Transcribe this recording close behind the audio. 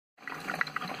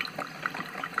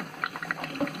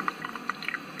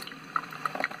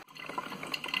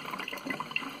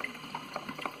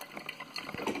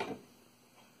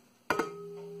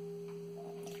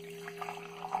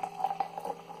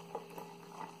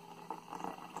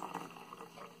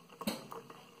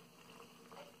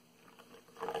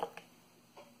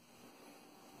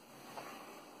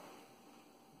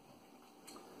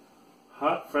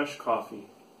Hot, fresh coffee.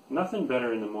 Nothing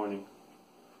better in the morning.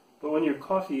 But when your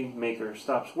coffee maker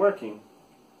stops working,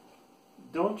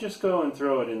 don't just go and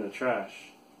throw it in the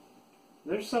trash.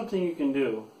 There's something you can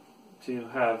do to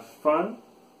have fun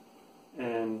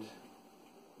and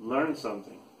learn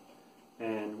something.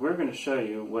 And we're going to show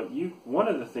you one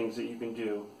of the things that you can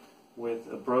do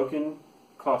with a broken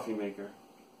coffee maker.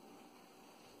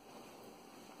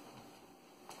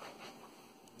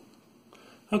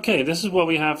 Okay, this is what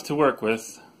we have to work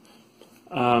with.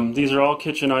 These are all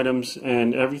kitchen items,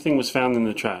 and everything was found in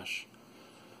the trash.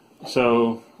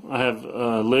 So I have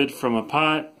a lid from a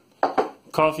pot,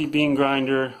 coffee bean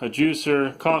grinder, a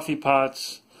juicer, coffee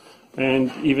pots,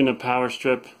 and even a power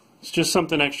strip. It's just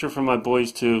something extra for my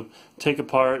boys to take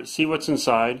apart, see what's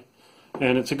inside,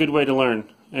 and it's a good way to learn.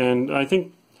 And I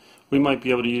think we might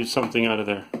be able to use something out of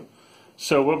there.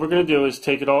 So what we're going to do is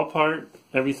take it all apart,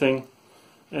 everything,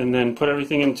 and then put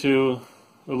everything into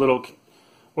a little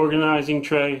organizing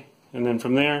tray, and then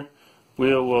from there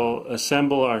we will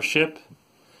assemble our ship.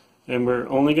 And we're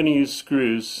only going to use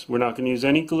screws. We're not going to use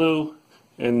any glue,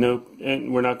 and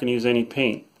we're not going to use any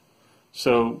paint.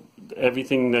 So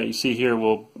everything that you see here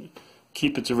will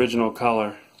keep its original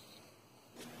color.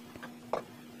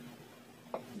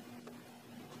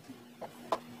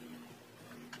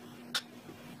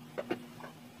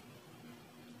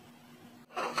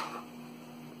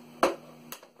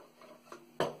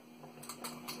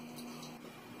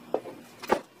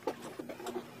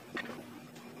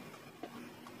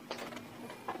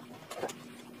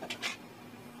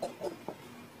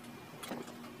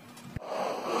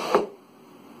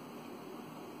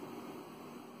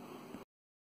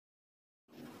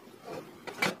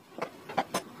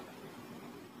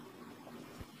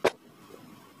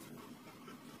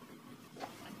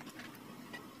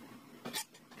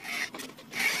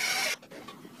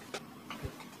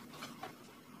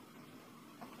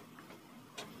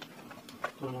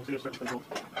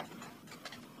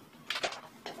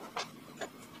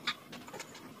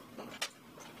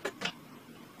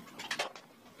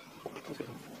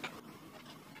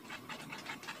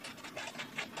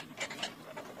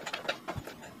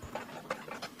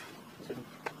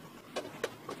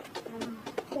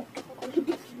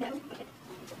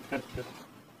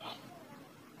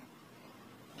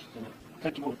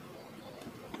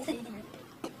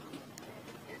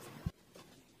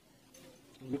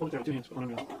 You hold it there with 2 hands, one on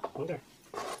the other. Hold it there.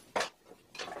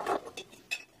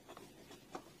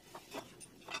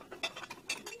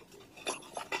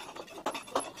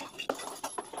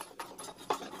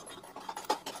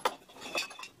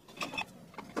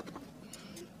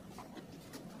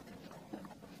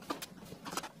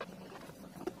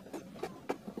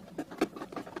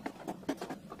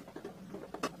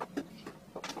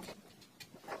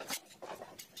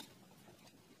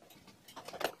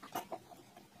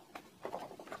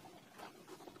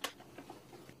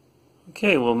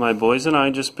 Okay, well, my boys and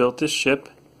I just built this ship.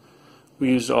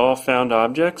 We used all found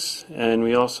objects, and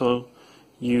we also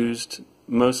used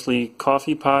mostly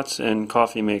coffee pots and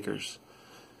coffee makers.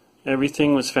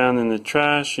 Everything was found in the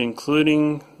trash,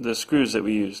 including the screws that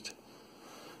we used.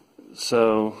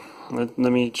 So let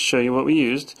me show you what we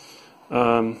used.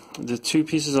 The 2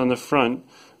 pieces on the front,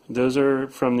 those are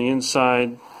from the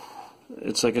inside.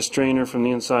 It's like a strainer from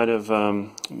the inside of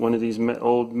one of these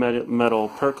old metal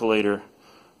percolator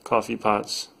coffee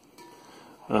pots.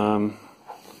 So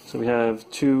we have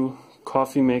 2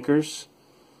 coffee makers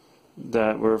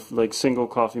that were like single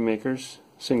coffee makers,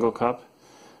 single cup.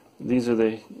 These are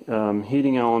the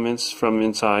heating elements from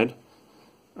inside.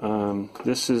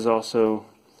 This is also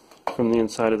from the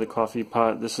inside of the coffee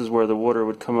pot. This is where the water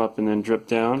would come up and then drip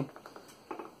down.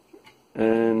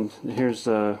 And here's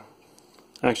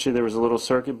actually there was a little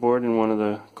circuit board in one of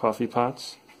the coffee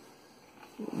pots.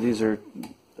 These are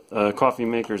coffee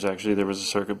makers, actually. There was a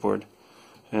circuit board.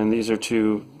 And these are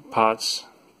 2 pots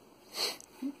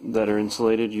that are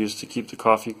insulated, used to keep the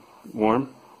coffee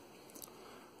warm.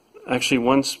 Actually,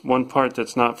 one part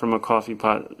that's not from a coffee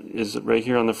pot is right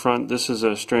here on the front. This is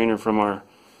a strainer from our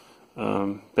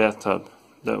bathtub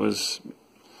that was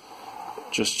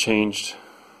just changed.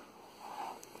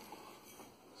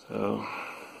 So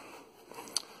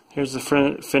here's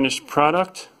the finished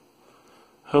product.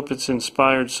 Hope it's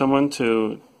inspired someone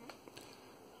to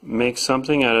make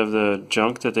something out of the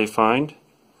junk that they find.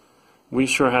 We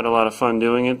sure had a lot of fun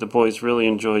doing it. The boys really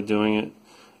enjoyed doing it,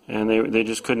 and they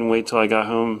just couldn't wait till I got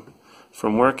home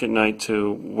from work at night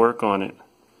to work on it.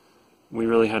 We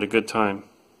really had a good time.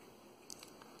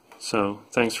 So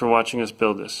thanks for watching us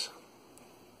build this.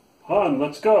 Han,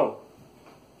 let's go!